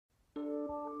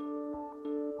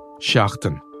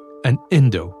Seachtain, an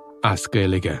Indo as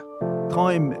Gaeilge.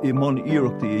 Táim I mon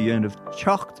iireachta I dhéanamh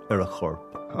teacht ar a chorp,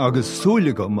 agus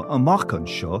súlagam amachchan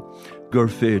seo gur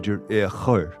féidir é a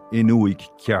chur in uig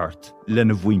ceart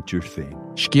lena bhaintir féin.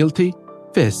 Scialtaí,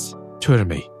 fis,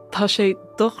 tuirmí. Tá sé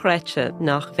dochreite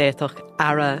nach bhéadach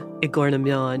ara I gcóna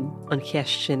meáin an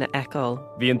cheist sin a eáil.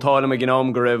 Bhí an tálam a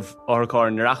gnám go raibh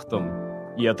áthacáir na reachtam.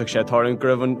 Íontach sé táirn go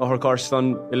raibh an áthacáir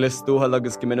san I lis dúthal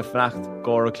agus go minic freacht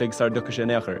gcóir a clig sar ducha sin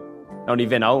éachair. Ná ní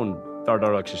bhín ann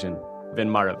dardarach sé sin. Bhín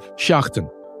marabh. Seachtain.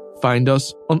 Find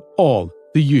us on all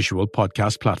the usual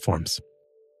podcast platforms.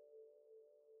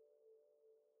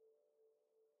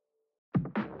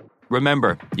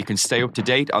 Remember, you can stay up to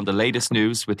date on the latest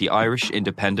news with the Irish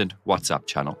Independent WhatsApp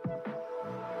channel.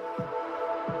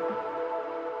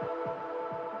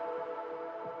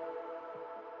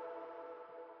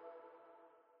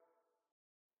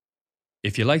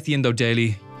 If you like the Indo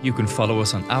Daily, you can follow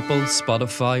us on Apple,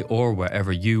 Spotify, or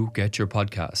wherever you get your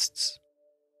podcasts.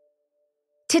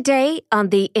 Today on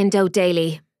the Indo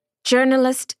Daily,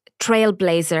 journalist,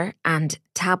 trailblazer and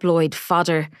tabloid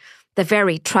fodder, the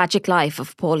very tragic life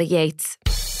of Paula Yates.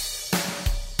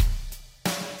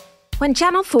 When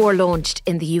Channel 4 launched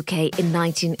in the UK in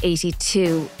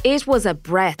 1982, it was a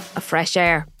breath of fresh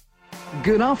air.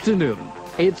 Good afternoon.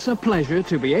 It's a pleasure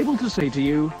to be able to say to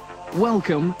you,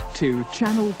 welcome to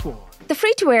Channel 4. The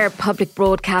free-to-air public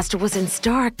broadcaster was in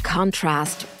stark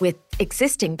contrast with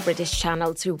existing British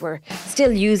channels who were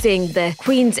still using the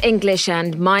Queen's English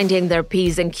and minding their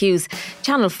P's and Q's.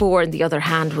 Channel 4, on the other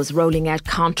hand, was rolling out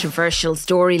controversial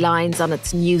storylines on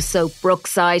its new soap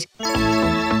Brookside,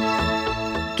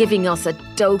 giving us a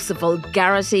dose of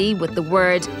vulgarity with the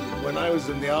word. When I was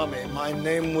in the army, my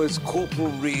name was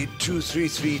Corporal Reed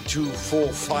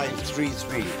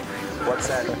 23324533. What's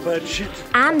that, a bird shit?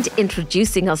 And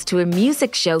introducing us to a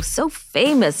music show so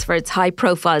famous for its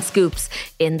high-profile scoops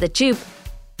in the Tube.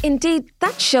 Indeed,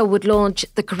 that show would launch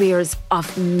the careers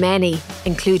of many,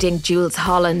 including Jules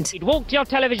Holland. You'd walk to your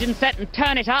television set and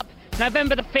turn it up. It's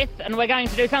November the 5th, and we're going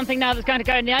to do something now that's going to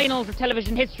go in the annals of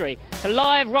television history. It's a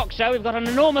live rock show. We've got an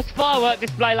enormous firework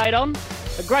display laid on.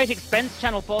 At great expense.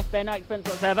 Channel 4 spare no expense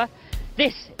whatsoever.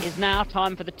 This is now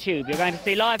time for the Tube. You're going to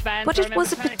see live bands. But it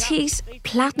was a petite,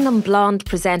 platinum blonde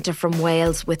presenter from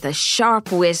Wales with a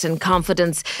sharp wit and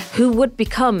confidence who would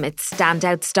become its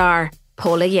standout star,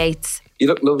 Paula Yates. You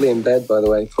look lovely in bed, by the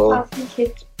way, Paul. Oh, thank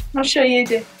you. I'm sure you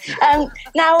do.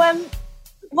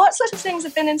 What sort of things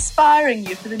have been inspiring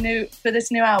you for this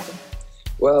new album?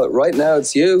 Well, right now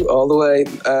it's you, all the way.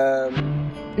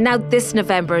 Now this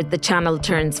November, the channel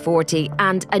turns 40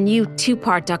 and a new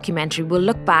 2-part documentary will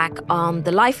look back on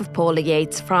the life of Paula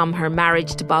Yates from her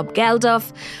marriage to Bob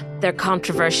Geldof, their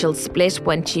controversial split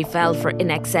when she fell for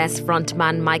INXS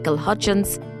frontman Michael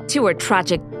Hutchins, to her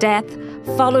tragic death,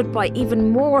 followed by even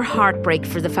more heartbreak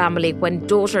for the family when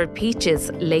daughter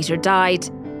Peaches later died.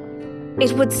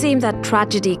 It would seem that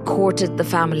tragedy courted the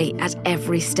family at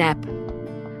every step.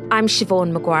 I'm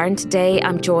Siobhan Maguire and today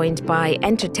I'm joined by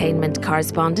entertainment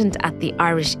correspondent at the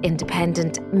Irish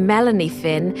Independent, Melanie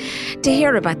Finn, to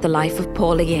hear about the life of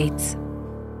Paula Yates.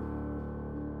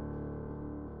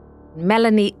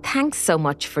 Melanie, thanks so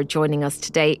much for joining us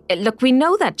today. Look, we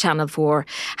know that Channel 4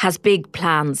 has big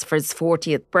plans for its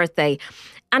 40th birthday,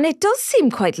 and it does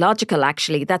seem quite logical,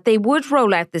 actually, that they would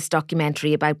roll out this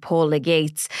documentary about Paula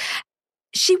Yates.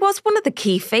 She was one of the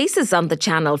key faces on the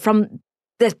channel from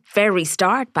the very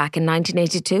start back in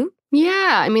 1982.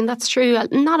 Yeah, I mean, that's true.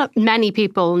 Not many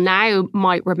people now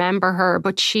might remember her,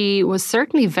 but she was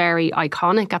certainly very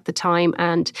iconic at the time,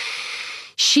 and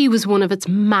she was one of its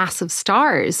massive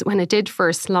stars when it did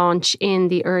first launch in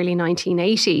the early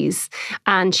 1980s.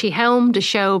 And she helmed a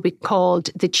show called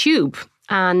The Tube.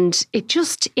 And it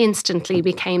just instantly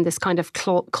became this kind of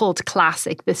cult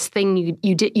classic, this thing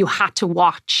you had to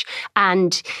watch.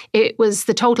 And it was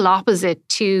the total opposite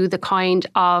to the kind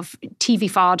of TV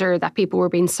fodder that people were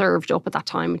being served up at that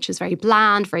time, which is very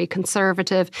bland, very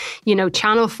conservative. You know,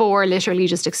 Channel 4 literally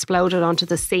just exploded onto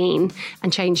the scene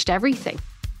and changed everything.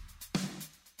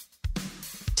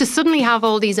 To suddenly have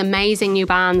all these amazing new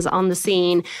bands on the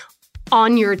scene,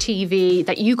 on your TV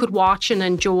that you could watch and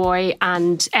enjoy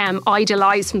and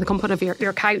idolise from the comfort of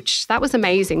your couch. That was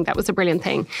amazing. That was a brilliant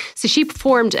thing. So she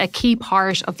formed a key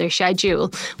part of their schedule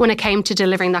when it came to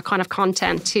delivering that kind of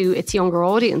content to its younger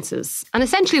audiences. And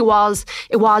essentially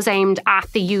it was aimed at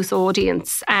the youth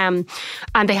audience. And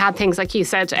they had things like you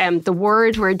said, the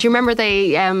word. Do you remember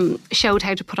they showed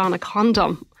how to put on a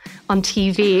condom on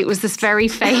TV. It was this very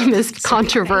famous,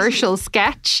 controversial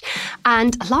sketch.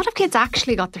 And a lot of kids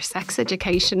actually got their sex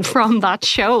education from that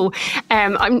show.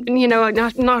 I'm, not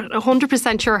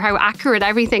 100% sure how accurate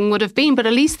everything would have been, but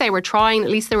at least they were trying, at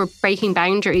least they were breaking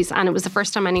boundaries. And it was the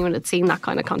first time anyone had seen that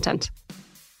kind of content.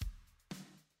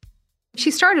 She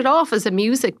started off as a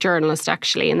music journalist,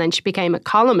 actually, and then she became a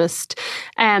columnist.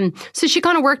 So she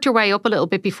kind of worked her way up a little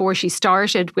bit before she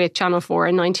started with Channel 4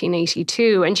 in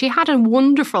 1982. And she had a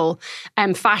wonderful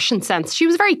fashion sense. She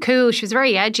was very cool. She was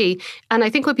very edgy. And I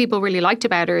think what people really liked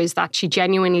about her is that she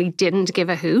genuinely didn't give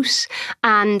a hoot.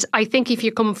 And I think if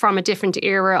you come from a different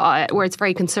era where it's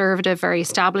very conservative, very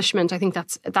establishment, I think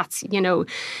that's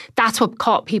what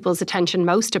caught people's attention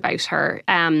most about her.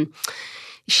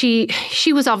 She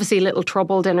was obviously a little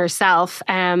troubled in herself,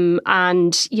 and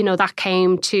that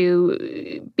came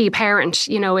to be apparent,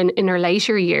 in her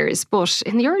later years. But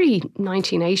in the early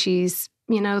 1980s,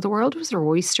 the world was her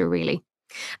oyster, really.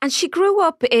 And she grew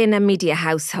up in a media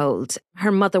household.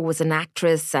 Her mother was an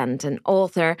actress and an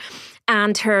author,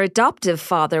 and her adoptive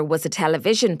father was a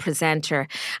television presenter.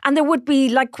 And there would be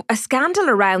like a scandal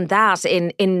around that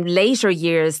in later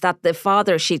years, that the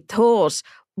father she thought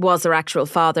was her actual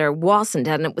father wasn't,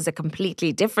 and it was a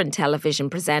completely different television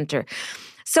presenter.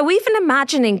 So even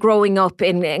imagining growing up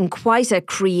in quite a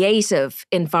creative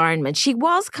environment, she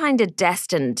was kind of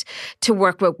destined to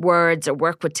work with words or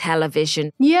work with television.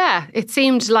 Yeah, it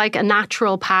seemed like a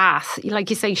natural path. Like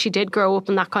you say, she did grow up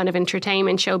in that kind of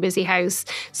entertainment show busy house.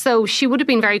 So she would have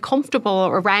been very comfortable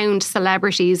around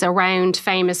celebrities, around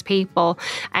famous people.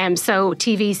 So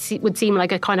TV would seem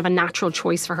like a kind of a natural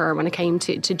choice for her when it came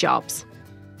to jobs.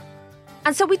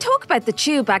 And so we talk about the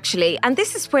Tube, actually, and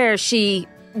this is where she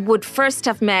would first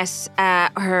have met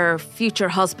her future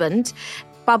husband,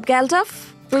 Bob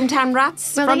Geldof, Boomtown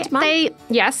Rats frontman.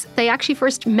 They actually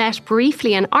first met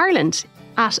briefly in Ireland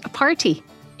at a party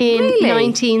in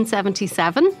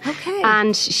 1977. Okay.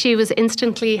 And she was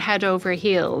instantly head over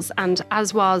heels, and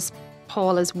as was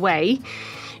Paula's way,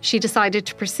 she decided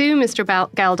to pursue Mr.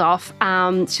 Geldof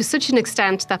to such an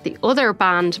extent that the other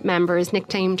band members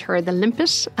nicknamed her the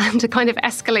Limpet, and it kind of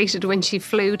escalated when she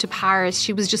flew to Paris.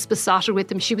 She was just besotted with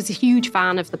them. She was a huge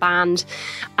fan of the band,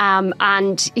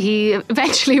 and he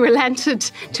eventually relented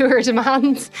to her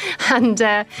demands, and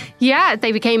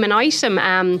they became an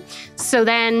item. So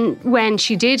then when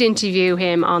she did interview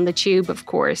him on the Tube, of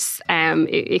course,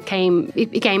 it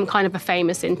became kind of a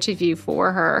famous interview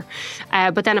for her.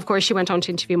 But then, of course, she went on to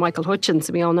interview Michael Hutchence,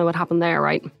 and we all know what happened there,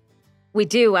 right? We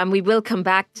do, and we will come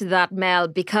back to that, Mel,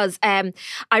 because I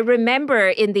remember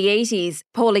in the 80s,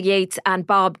 Paula Yates and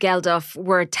Bob Geldof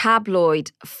were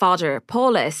tabloid fodder.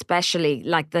 Paula especially,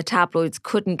 like the tabloids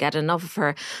couldn't get enough of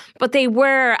her. But they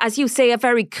were, as you say, a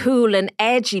very cool and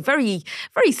edgy, very,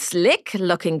 very slick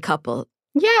looking couple.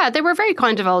 Yeah, they were very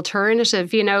kind of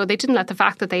alternative. They didn't let the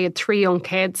fact that they had 3 young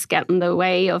kids get in the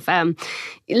way of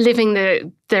living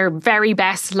their very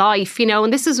best life,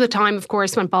 and this is a time, of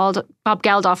course, when Bob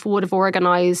Geldof would have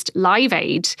organised Live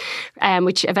Aid,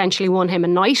 which eventually won him a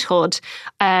knighthood.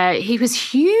 He was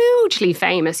hugely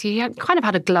famous. He kind of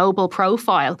had a global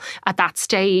profile at that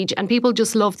stage, and people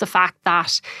just loved the fact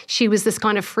that she was this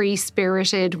kind of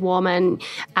free-spirited woman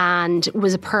and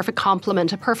was a perfect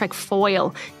complement, a perfect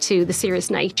foil to the serious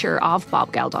nature of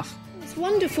Bob Geldof. It's a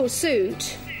wonderful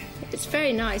suit. It's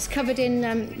very nice, covered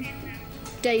in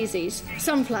daisies,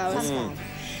 sunflowers.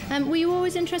 Were you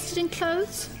always interested in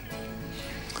clothes?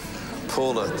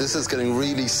 Paula, this is getting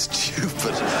really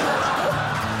stupid.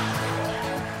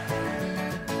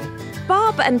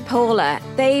 Bob and Paula,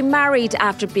 they married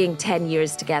after being 10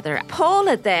 years together.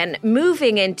 Paula then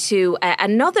moving into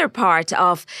another part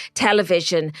of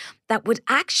television that would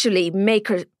actually make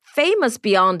her famous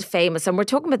beyond famous, and we're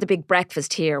talking about The Big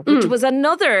Breakfast here, which was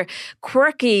another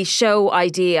quirky show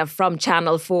idea from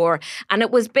Channel 4, and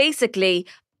it was basically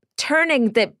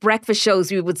turning the breakfast shows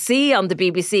we would see on the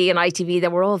BBC and ITV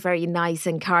that were all very nice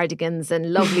and cardigans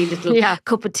and lovely little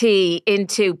cup of tea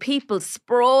into people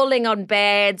sprawling on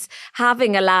beds,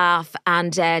 having a laugh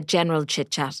and general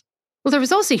chit-chat. Well, there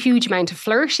was also a huge amount of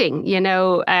flirting,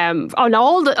 on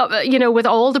all the, with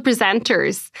all the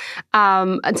presenters.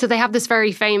 And so they have this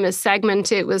very famous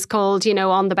segment. It was called,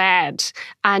 On the Bed.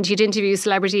 And you'd interview a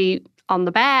celebrity on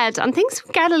the bed, and things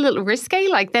would get a little risque.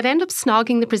 Like they'd end up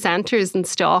snogging the presenters and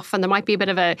stuff, and there might be a bit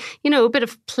of a bit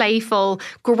of playful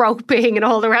groping and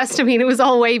all the rest. I mean, it was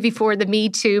all way before the Me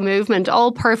Too movement,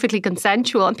 all perfectly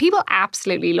consensual, and people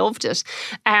absolutely loved it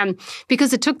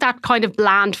because it took that kind of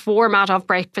bland format of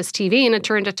breakfast TV and it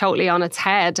turned it totally on its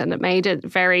head, and it made it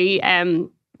very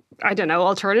I don't know,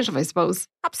 alternative, I suppose.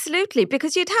 Absolutely,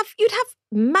 because you'd have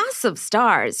massive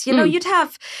stars. You know, you'd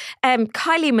have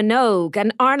Kylie Minogue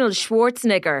and Arnold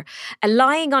Schwarzenegger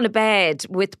lying on a bed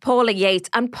with Paula Yates,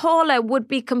 and Paula would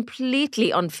be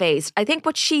completely unfazed. I think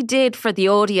what she did for the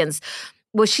audience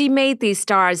was she made these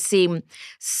stars seem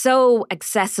so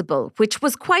accessible, which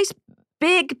was quite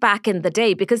big back in the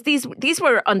day, because these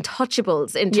were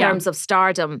untouchables in terms of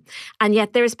stardom. And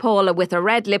yet there's Paula with her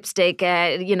red lipstick,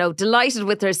 delighted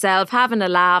with herself, having a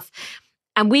laugh.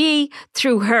 And we,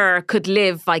 through her, could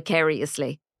live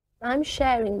vicariously. I'm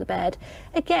sharing the bed,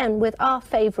 again, with our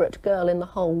favourite girl in the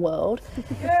whole world.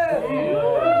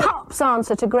 Pop's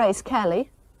answer to Grace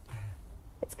Kelly.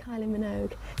 It's Kylie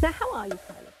Minogue. Now, how are you,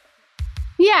 Kylie?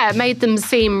 Yeah, it made them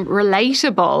seem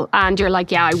relatable. And you're like,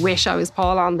 yeah, I wish I was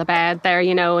Paul on the bed there,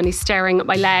 and he's staring at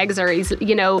my legs, or he's,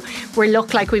 we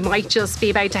look like we might just be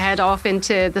about to head off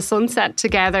into the sunset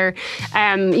together.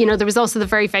 There was also the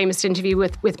very famous interview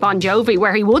with Bon Jovi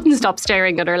where he wouldn't stop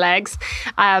staring at her legs.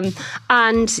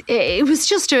 And it was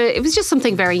just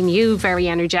something very new, very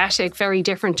energetic, very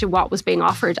different to what was being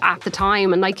offered at the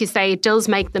time. And like you say, it does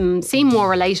make them seem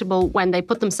more relatable when they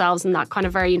put themselves in that kind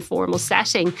of very informal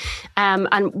setting.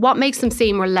 And what makes them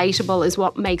seem relatable is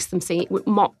what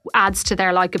adds to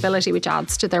their likability, which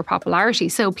adds to their popularity.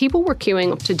 So people were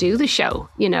queuing up to do the show,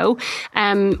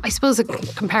 I suppose I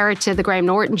compare it to the Graham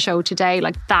Norton show today,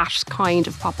 like that kind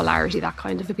of popularity, that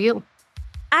kind of appeal.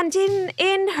 And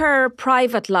in her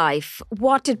private life,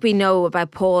 what did we know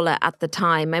about Paula at the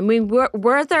time? I mean,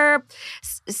 were there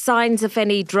signs of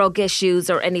any drug issues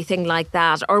or anything like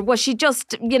that? Or was she just,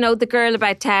 the girl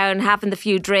about town, having the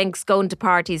few drinks, going to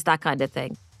parties, that kind of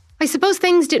thing? I suppose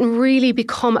things didn't really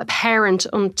become apparent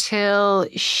until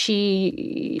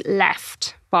she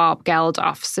left Bob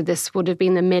Geldof. So this would have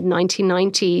been the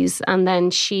mid-1990s. And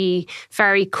then she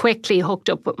very quickly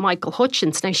hooked up with Michael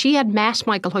Hutchence. Now, she had met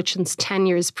Michael Hutchence 10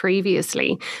 years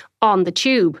previously on the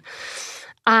Tube.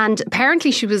 And apparently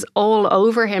she was all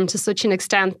over him to such an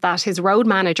extent that his road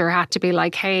manager had to be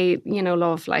like, hey,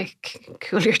 love, like,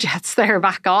 cool your jets there,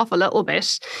 back off a little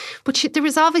bit. But there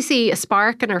was obviously a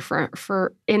spark in her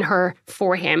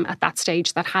for him at that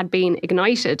stage that had been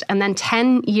ignited. And then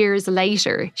 10 years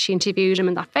later, she interviewed him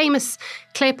in that famous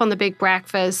clip on The Big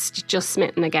Breakfast, just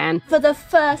smitten again. For the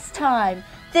first time,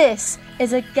 this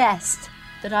is a guest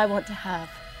that I want to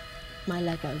have my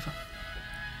leg over.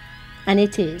 And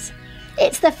it is.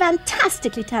 It's the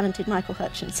fantastically talented Michael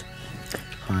Hutchence.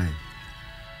 Hi.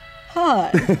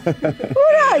 Hi.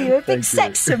 What are you, a big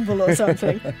sex symbol or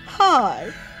something?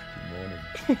 Hi.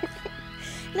 Good morning.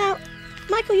 Now,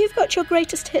 Michael, you've got your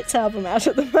greatest hits album out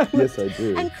at the moment. Yes, I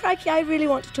do. And crikey, I really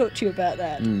want to talk to you about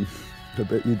that. I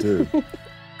bet you do.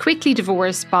 Quickly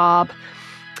divorced Bob.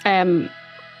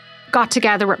 Got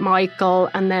together with Michael,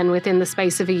 and then within the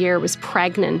space of a year was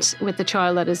pregnant with the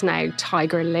child that is now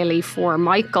Tiger Lily for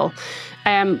Michael.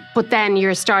 But then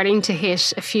you're starting to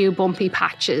hit a few bumpy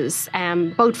patches,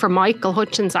 both for Michael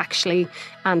Hutchence actually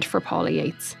and for Paula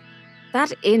Yates.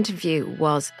 That interview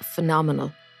was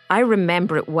phenomenal. I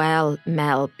remember it well,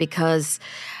 Mel, because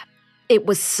it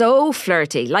was so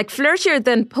flirty, like flirtier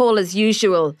than Paula's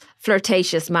usual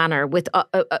flirtatious manner with,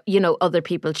 other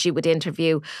people she would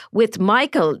interview. With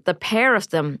Michael, the pair of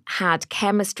them had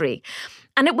chemistry.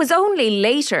 And it was only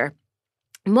later,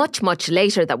 much, much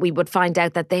later, that we would find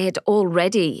out that they had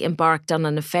already embarked on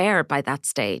an affair by that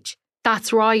stage.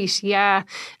 That's right, yeah.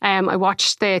 I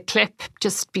watched the clip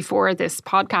just before this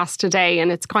podcast today,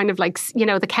 and it's kind of like,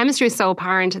 the chemistry is so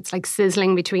apparent. It's like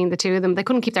sizzling between the two of them. They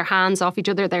couldn't keep their hands off each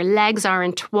other. Their legs are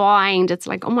entwined. It's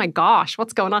like, oh my gosh,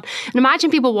 what's going on? And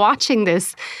imagine people watching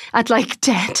this at like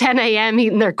 10 a.m.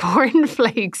 eating their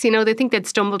cornflakes. They think they'd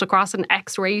stumbled across an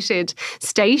X-rated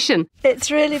station.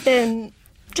 It's really been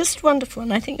just wonderful,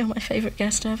 and I think you're my favourite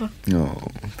guest ever. Oh,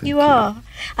 thank you. You are.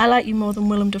 I like you more than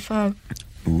Willem Dafoe.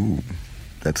 Ooh,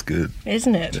 that's good.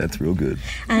 Isn't it? That's real good.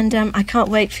 And I can't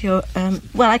wait for your...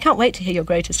 I can't wait to hear your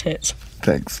greatest hits.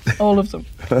 Thanks. All of them.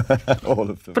 All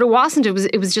of them. But it wasn't.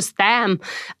 It was just them.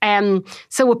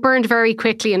 So it burned very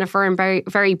quickly and it burned very,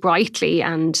 very brightly.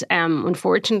 And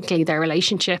unfortunately, their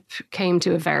relationship came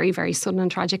to a very, very sudden and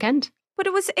tragic end. But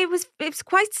it was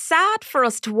quite sad for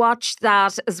us to watch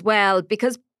that as well,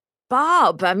 because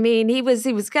Bob, I mean, he was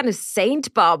kind of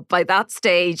Saint Bob by that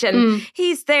stage, and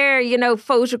he's there,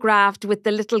 photographed with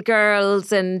the little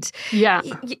girls, and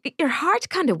your heart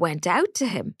kind of went out to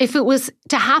him. If it was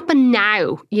to happen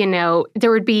now,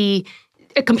 there would be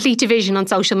a complete division on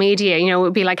social media. It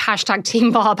would be like hashtag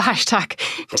Team Bob, hashtag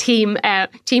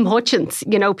Team Hutchence.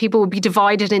 People would be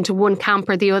divided into one camp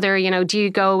or the other. Do you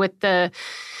go with the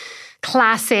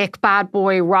classic bad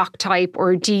boy rock type,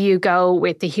 or do you go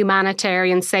with the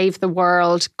humanitarian, save the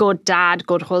world, good dad,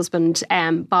 good husband,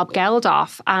 Bob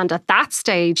Geldof? And at that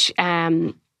stage,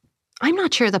 I'm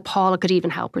not sure that Paula could even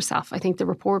help herself. I think the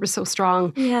rapport was so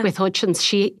strong with Hutchins.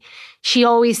 She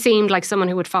always seemed like someone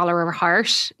who would follow her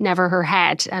heart, never her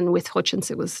head. And with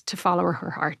Hutchins, it was to follow her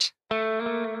heart.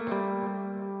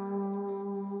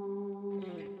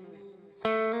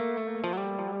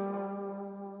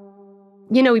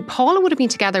 You know, Paula would have been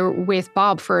together with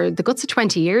Bob for the guts of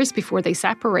 20 years before they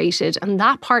separated. And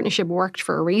that partnership worked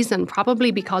for a reason,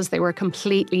 probably because they were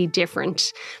completely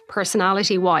different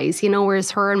personality-wise. You know,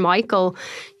 whereas her and Michael,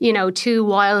 you know, two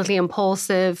wildly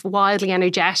impulsive, wildly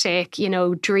energetic, you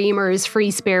know, dreamers, free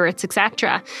spirits,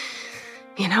 etc.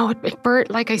 You know, it burned,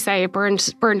 like I say, it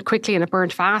burned quickly and it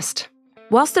burned fast.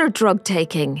 Was there drug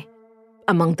taking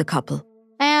among the couple?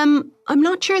 I'm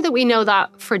not sure that we know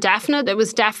that for definite. It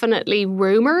was definitely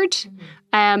rumoured.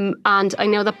 And I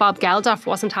know that Bob Geldof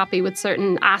wasn't happy with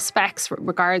certain aspects with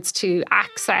regards to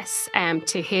access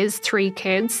to his 3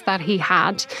 kids that he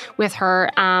had with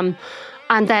her. And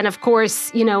then, of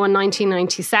course, you know, in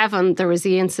 1997, there was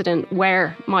the incident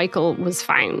where Michael was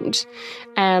found.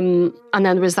 And then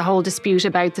there was the whole dispute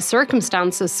about the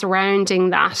circumstances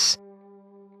surrounding that.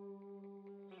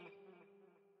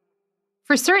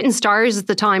 For certain stars at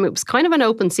the time, it was kind of an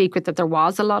open secret that there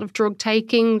was a lot of drug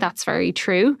taking. That's very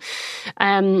true.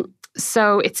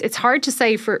 So it's hard to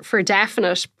say for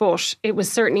definite, but it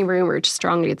was certainly rumoured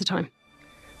strongly at the time.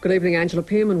 Good evening, Angela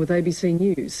Pearman with ABC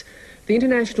News. The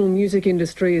international music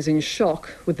industry is in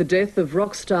shock with the death of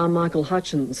rock star Michael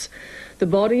Hutchins. The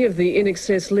body of the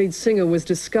INXS lead singer was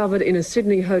discovered in a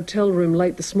Sydney hotel room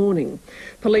late this morning.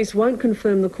 Police won't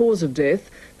confirm the cause of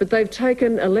death, but they've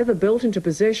taken a leather belt into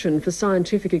possession for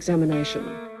scientific examination.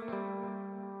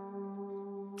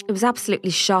 It was absolutely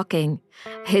shocking.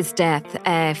 His death,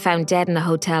 found dead in a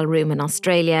hotel room in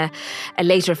Australia,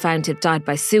 later found to have died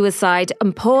by suicide.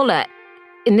 And Paula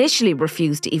initially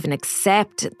refused to even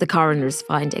accept the coroner's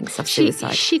findings of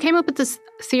suicide. She came up with this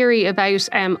theory about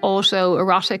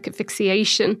autoerotic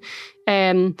asphyxiation.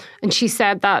 And she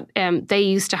said that they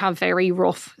used to have very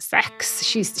rough sex.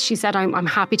 She said, I'm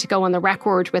happy to go on the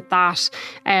record with that.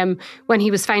 When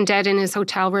he was found dead in his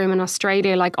hotel room in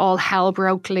Australia, like all hell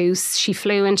broke loose. She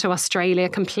flew into Australia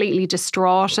completely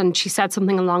distraught, and she said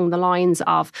something along the lines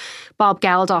of, Bob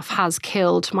Geldof has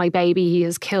killed my baby. He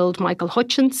has killed Michael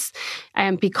Hutchins,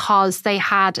 because they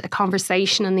had a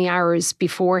conversation in the hours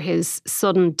before his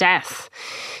sudden death.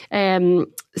 And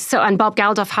Bob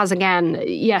Geldof has again,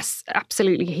 yes,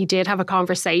 absolutely, he did have a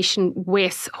conversation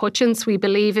with Hutchins. We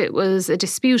believe it was a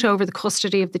dispute over the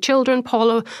custody of the children.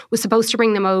 Paula was supposed to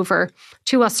bring them over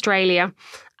to Australia,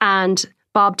 and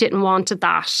Bob didn't want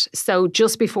that. So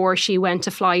just before she went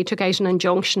to fly, he took out an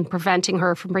injunction preventing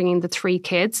her from bringing the 3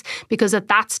 kids, because at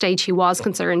that stage he was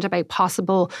concerned about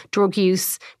possible drug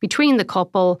use between the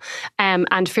couple,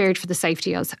 and feared for the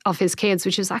safety of his kids,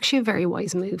 which is actually a very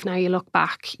wise move. Now you look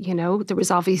back, you know, there was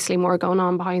obviously more going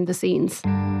on behind the scenes.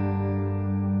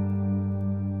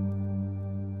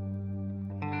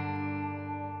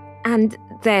 And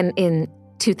then in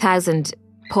 2000,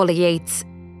 Paula Yates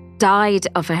died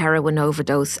of a heroin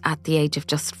overdose at the age of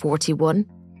just 41.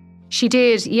 She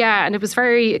did, yeah. And it was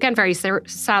very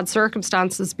sad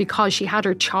circumstances because she had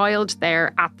her child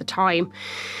there at the time.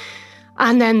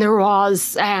 And then there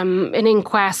was an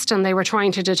inquest, and they were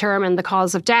trying to determine the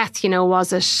cause of death. You know,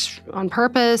 was it on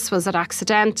purpose? Was it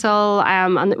accidental?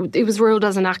 And it was ruled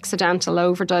as an accidental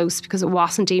overdose because it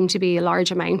wasn't deemed to be a large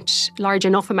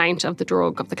enough amount of the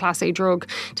drug, of the Class A drug,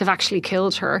 to have actually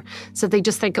killed her. So they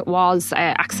just think it was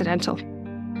accidental.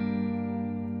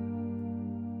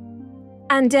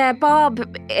 And Bob,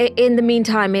 in the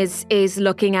meantime, is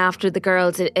looking after the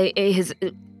girls,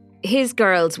 his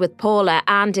girls with Paula,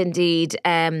 and indeed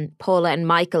Paula and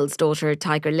Michael's daughter,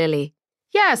 Tiger Lily.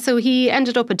 Yeah, so he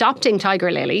ended up adopting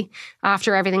Tiger Lily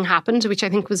after everything happened, which I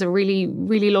think was a really,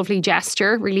 really lovely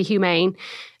gesture, really humane.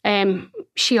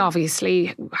 She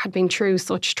obviously had been through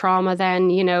such trauma then,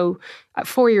 you know, at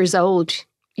 4 years old,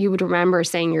 you would remember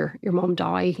seeing your mum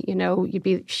die, you know,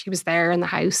 she was there in the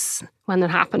house when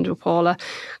it happened with Paula.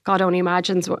 God only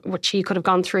imagines what she could have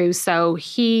gone through. So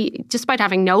he, despite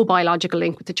having no biological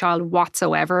link with the child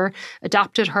whatsoever,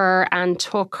 adopted her and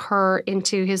took her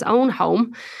into his own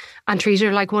home and treated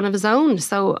her like one of his own.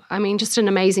 So, I mean, just an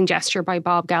amazing gesture by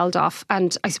Bob Geldof.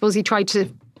 And I suppose he tried to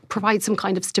provide some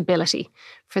kind of stability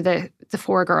for the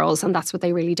 4 girls, and that's what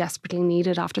they really desperately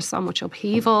needed after so much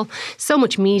upheaval, so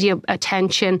much media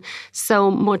attention, so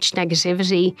much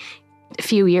negativity, a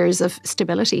few years of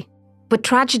stability. But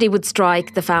tragedy would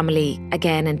strike the family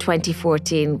again in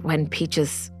 2014 when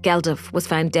Peaches Geldof was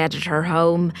found dead at her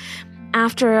home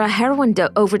after a heroin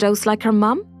overdose like her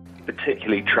mum.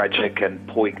 Particularly tragic and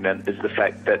poignant is the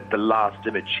fact that the last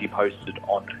image she posted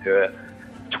on her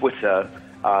Twitter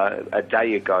a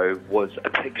day ago was a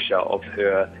picture of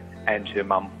her and her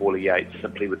mum, Paula Yates,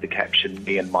 simply with the caption,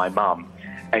 "Me and my mum."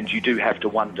 And you do have to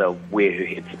wonder where her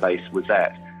headspace was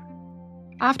at.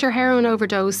 After heroin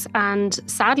overdose, and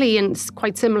sadly in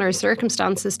quite similar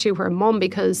circumstances to her mum,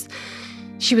 because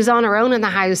she was on her own in the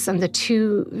house and the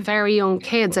two very young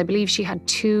kids, I believe she had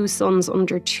 2 sons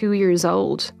under 2 years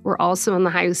old, were also in the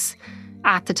house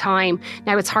at the time.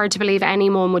 Now, it's hard to believe any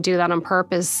mum would do that on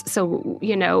purpose. So,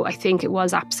 I think it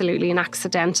was absolutely an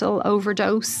accidental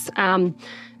overdose.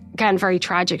 Again, very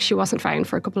tragic. She wasn't found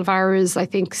for a couple of hours. I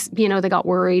think, they got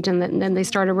worried and then they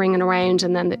started ringing around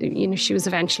and then, she was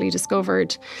eventually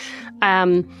discovered.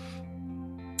 And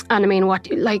I mean,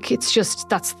 it's just,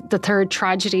 that's the third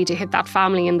tragedy to hit that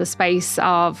family in the space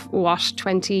of,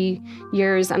 20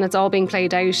 years. And it's all being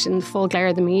played out in the full glare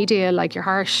of the media. Like, your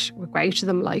heart would go out to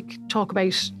them, talk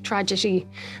about tragedy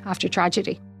after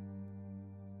tragedy.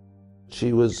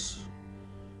 She was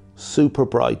super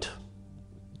bright,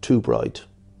 too bright.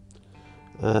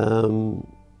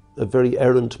 A very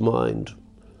errant mind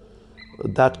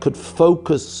that could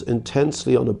focus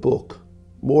intensely on a book,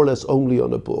 more or less only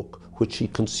on a book, which she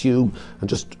consumed and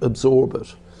just absorb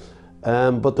it.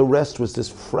 But the rest was this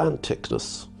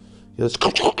franticness,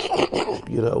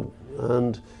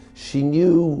 and she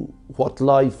knew what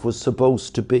life was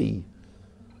supposed to be.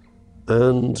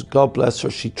 And God bless her,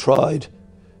 she tried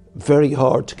very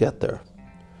hard to get there.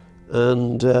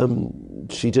 And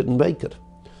she didn't make it.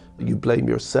 You blame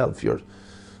yourself. You're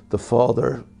the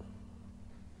father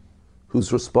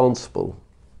who's responsible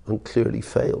and clearly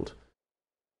failed.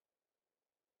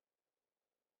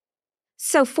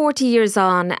 So 40 years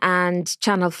on and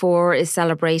Channel 4 is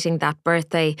celebrating that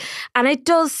birthday. And it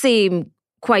does seem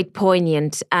quite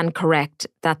poignant and correct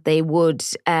that they would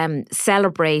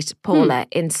celebrate Paula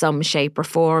in some shape or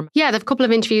form. Yeah, they've a couple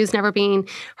of interviews never been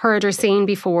heard or seen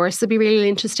before, so it'll be really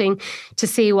interesting to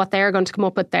see what they're going to come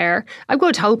up with there. I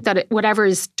would hope that whatever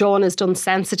is done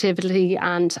sensitively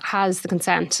and has the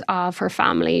consent of her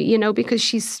family, because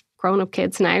she's grown-up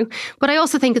kids now. But I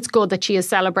also think it's good that she is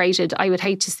celebrated. I would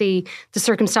hate to see the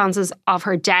circumstances of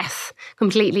her death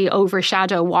completely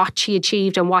overshadow what she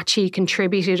achieved and what she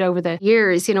contributed over the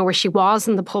years, where she was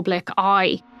in the public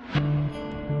eye.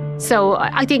 So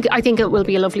I think it will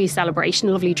be a lovely celebration,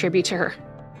 a lovely tribute to her.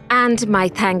 And my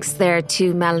thanks there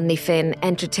to Melanie Finn,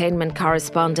 entertainment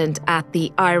correspondent at the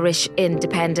Irish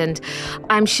Independent.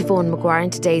 I'm Siobhan Maguire,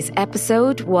 and today's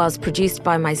episode was produced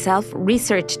by myself,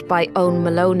 researched by Owen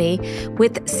Maloney,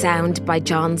 with sound by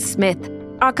John Smith.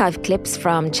 Archive clips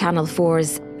from Channel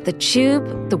 4's The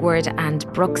Tube, The Word and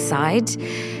Brookside,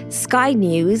 Sky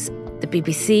News, the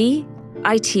BBC,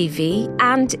 ITV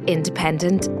and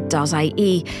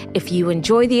independent.ie. If you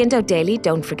enjoy the Indo Daily,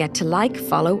 don't forget to like,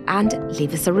 follow and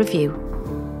leave us a review.